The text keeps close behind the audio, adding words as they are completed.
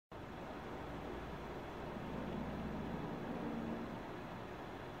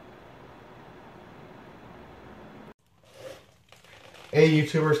Hey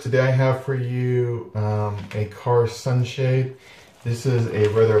YouTubers, today I have for you a car sunshade. This is a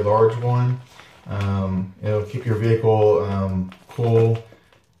rather large one. It'll keep your vehicle cool.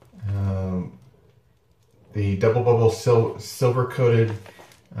 The double bubble silver coated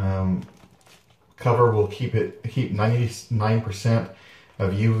cover will keep 99%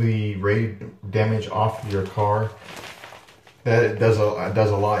 of UV ray damage off your car. That does a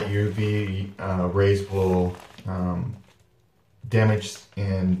lot. UV rays will damage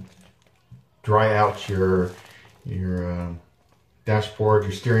and dry out your dashboard,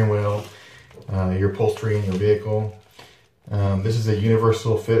 your steering wheel, your upholstery in your vehicle. This is a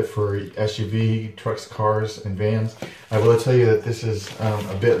universal fit for SUV, trucks, cars, and vans. I will tell you that this is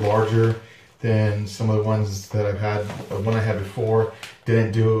a bit larger than some of the ones that I've had. One I had before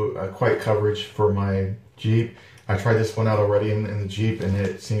didn't do quite coverage for my Jeep. I tried this one out already in the Jeep, and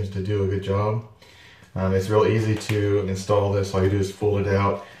it seems to do a good job. It's real easy to install this. All you do is fold it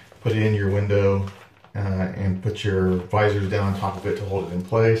out, put it in your window, and put your visors down on top of it to hold it in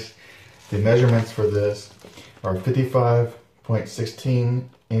place. The measurements for this are 55.16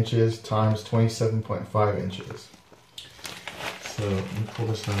 inches times 27.5 inches. So let me pull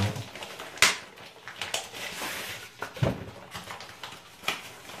this out.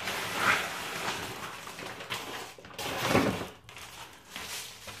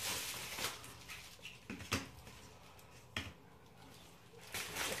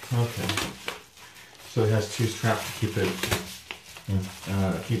 Okay, so it has two straps to keep it,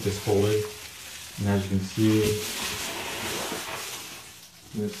 keep this folded, and as you can see,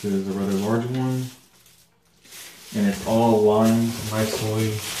 this is a rather large one, and it's all lined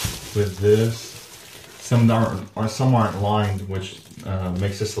nicely with this. Some aren't lined, which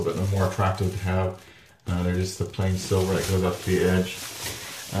makes this a little bit more attractive to have. They're just the plain silver that goes up to the edge.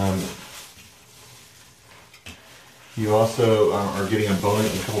 You also are getting a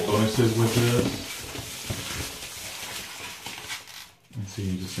couple bonuses with this. And so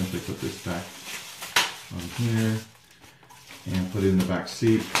you just simply put this back on here and put it in the back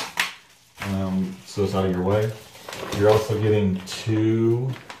seat, so it's out of your way. You're also getting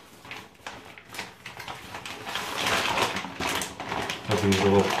two of these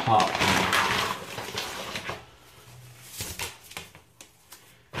little pop.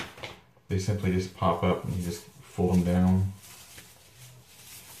 They simply just pop up and you just fold them down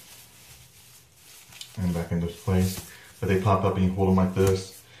and back into place. But they pop up and you hold them like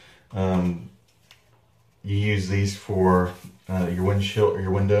this. You use these for your windshield or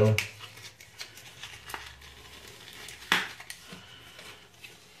your window.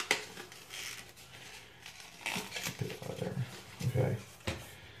 Okay.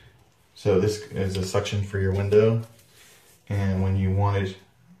 So this is a suction for your window, and when you want it,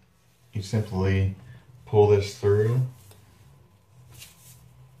 you simply pull this through.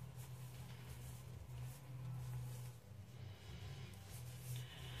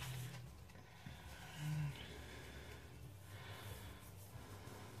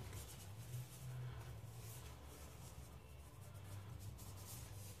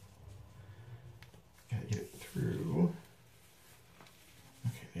 Gotta get it through.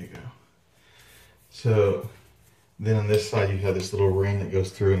 Okay, there you go. So then on this side you have this little ring that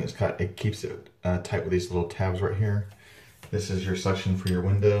goes through, and it keeps it tight with these little tabs right here. This is your suction for your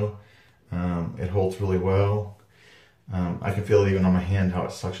window. It holds really well. I can feel it even on my hand how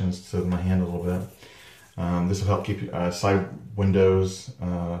it suctions to my hand a little bit. This will help keep side windows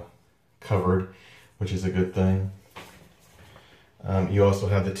covered, which is a good thing. You also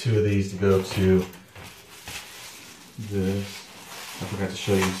have the two of these to go to this. I forgot to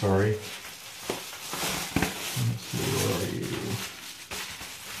show you, sorry. Let's see, where are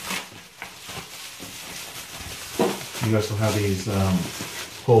you? You also have these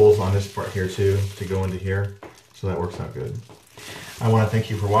holes on this part here too to go into here, so that works out good. I want to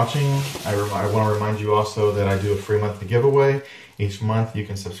thank you for watching. I want to remind you also that I do a free monthly giveaway. Each month you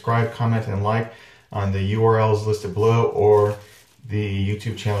can subscribe, comment, and like on the URLs listed below or the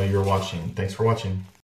YouTube channel you're watching. Thanks for watching.